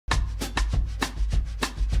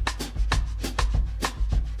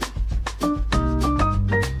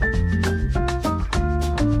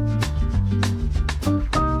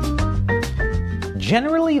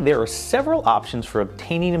Generally, there are several options for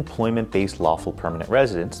obtaining employment-based lawful permanent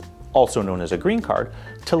residence, also known as a green card,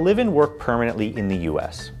 to live and work permanently in the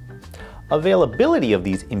U.S. Availability of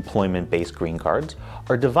these employment-based green cards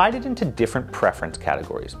are divided into different preference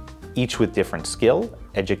categories, each with different skill,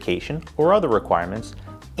 education, or other requirements,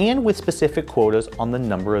 and with specific quotas on the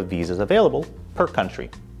number of visas available per country.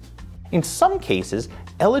 In some cases,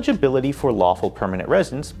 eligibility for lawful permanent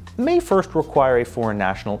residence may first require a foreign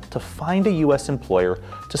national to find a U.S. employer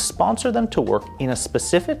to sponsor them to work in a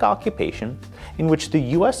specific occupation in which the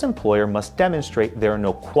U.S. employer must demonstrate there are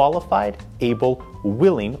no qualified, able,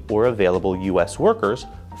 willing, or available U.S. workers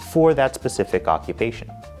for that specific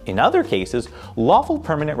occupation. In other cases, lawful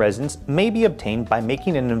permanent residence may be obtained by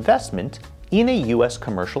making an investment in a U.S.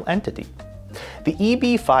 commercial entity. The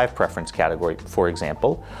EB-5 preference category, for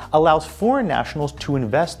example, allows foreign nationals to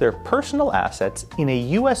invest their personal assets in a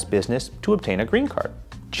U.S. business to obtain a green card.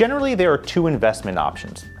 Generally, there are two investment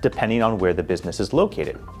options, depending on where the business is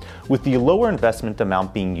located, with the lower investment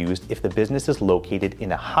amount being used if the business is located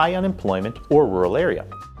in a high unemployment or rural area.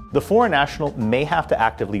 The foreign national may have to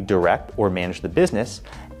actively direct or manage the business,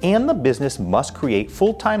 and the business must create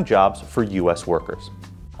full-time jobs for U.S. workers.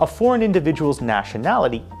 A foreign individual's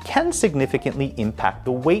nationality can significantly impact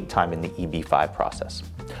the wait time in the EB-5 process.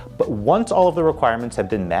 But once all of the requirements have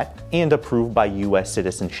been met and approved by U.S.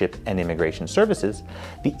 Citizenship and Immigration Services,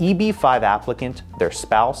 the EB-5 applicant, their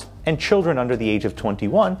spouse, and children under the age of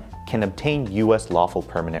 21 can obtain U.S. lawful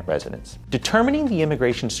permanent residence. Determining the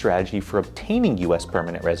immigration strategy for obtaining U.S.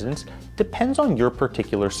 permanent residence depends on your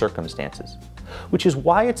particular circumstances, which is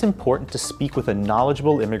why it's important to speak with a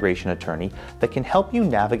knowledgeable immigration attorney that can help you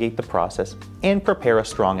navigate the process and prepare a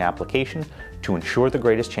strong application to ensure the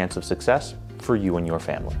greatest chance of success for you and your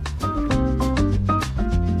family.